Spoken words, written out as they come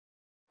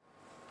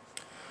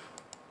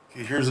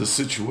Okay, here's a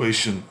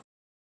situation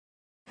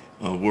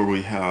where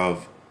we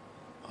have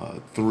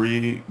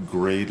three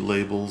grade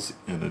labels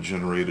in a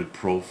generated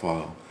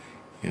profile,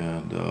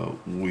 and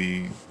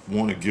we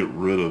want to get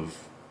rid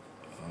of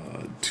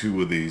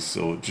two of these,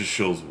 so it just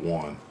shows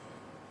one.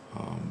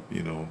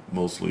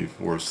 Mostly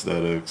for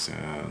aesthetics,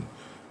 and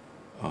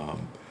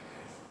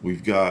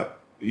we've got,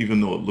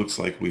 even though it looks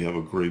like we have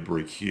a grade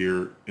break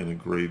here and a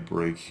grade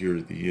break here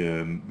at the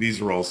end, these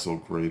are also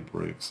grade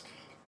breaks.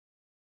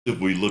 If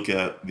we look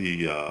at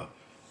the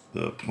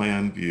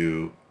plan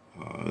view,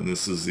 and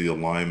this is the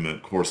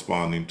alignment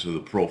corresponding to the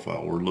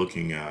profile we're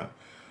looking at.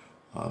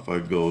 If I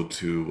go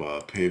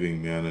to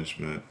paving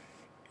management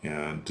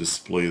and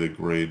display the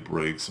grade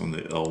breaks on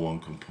the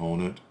L1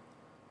 component,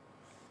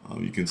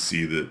 you can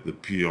see that the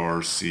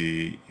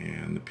PRC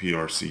and the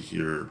PRC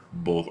here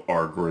both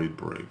are grade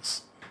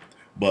breaks.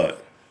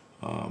 But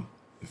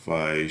if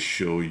I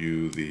show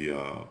you the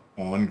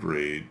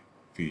on-grade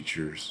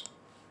features,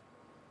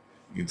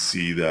 you can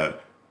see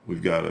that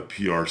we've got a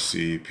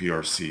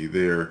PRC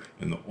there,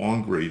 and the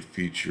on-grade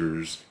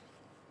features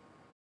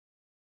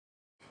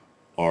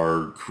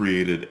are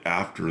created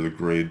after the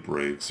grade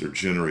breaks. They're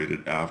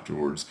generated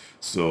afterwards.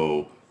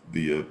 So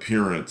the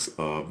appearance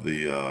of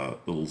the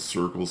little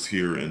circles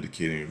here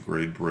indicating a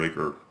grade break,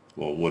 or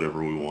well,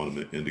 whatever we want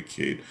them to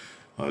indicate,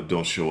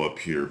 don't show up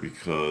here,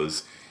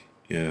 because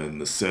in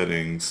the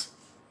settings,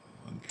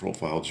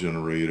 profile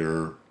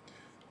generator,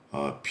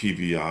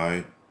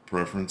 PVI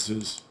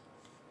preferences,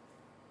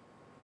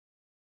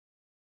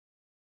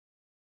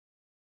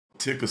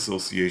 tick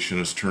association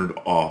is turned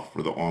off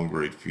for the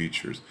on-grade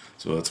features,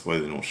 so that's why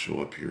they don't show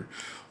up here.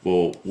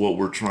 Well, what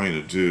we're trying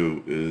to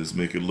do is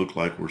make it look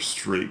like we're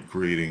straight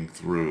grading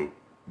through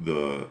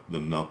the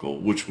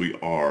knuckle, which we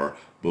are,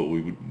 but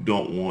we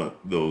don't want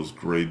those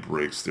grade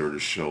breaks there to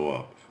show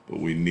up, but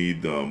we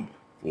need them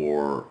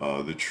for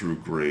the true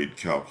grade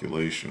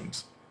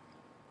calculations.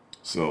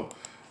 So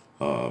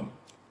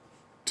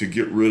to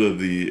get rid of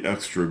the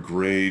extra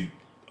grade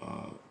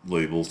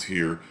labels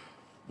here,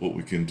 what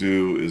we can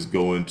do is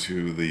go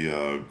into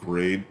the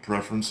grade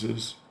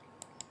preferences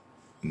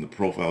in the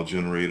profile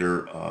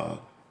generator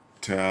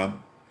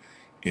tab,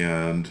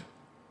 and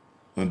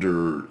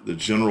under the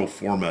general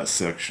format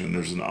section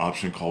there's an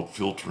option called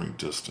filtering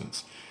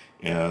distance,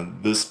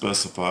 and this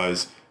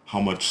specifies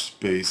how much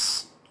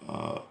space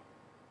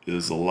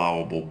is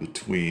allowable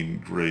between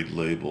grade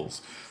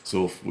labels.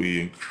 So if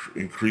we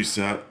increase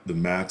that, the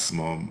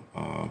maximum,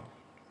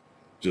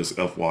 just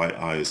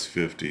FYI, is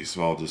 50,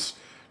 so I'll just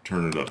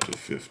turn it up to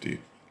 50.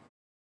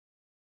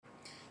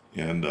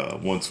 And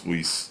once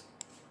we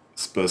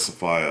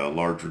specify a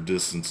larger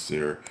distance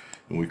there,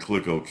 and we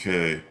click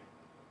OK,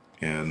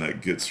 and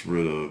that gets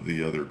rid of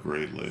the other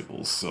grade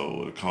labels,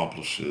 so it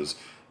accomplishes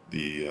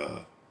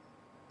the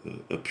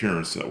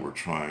appearance that we're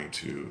trying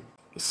to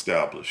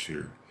establish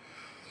here.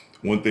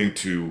 One thing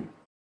to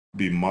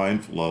be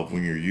mindful of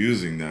when you're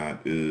using that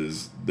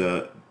is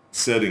that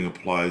setting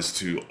applies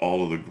to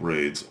all of the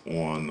grades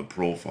on the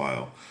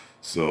profile.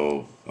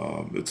 So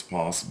it's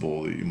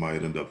possible that you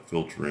might end up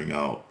filtering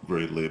out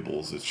grade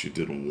labels that you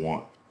didn't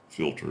want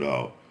filtered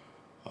out.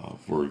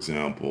 For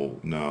example,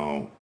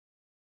 now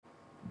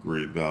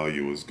grade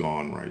value is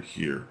gone right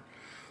here.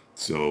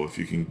 So if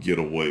you can get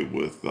away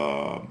with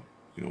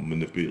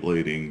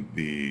manipulating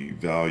the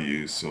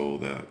value so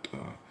that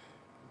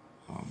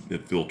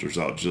it filters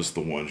out just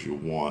the ones you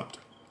want,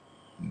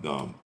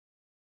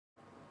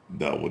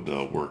 that would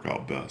work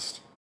out best.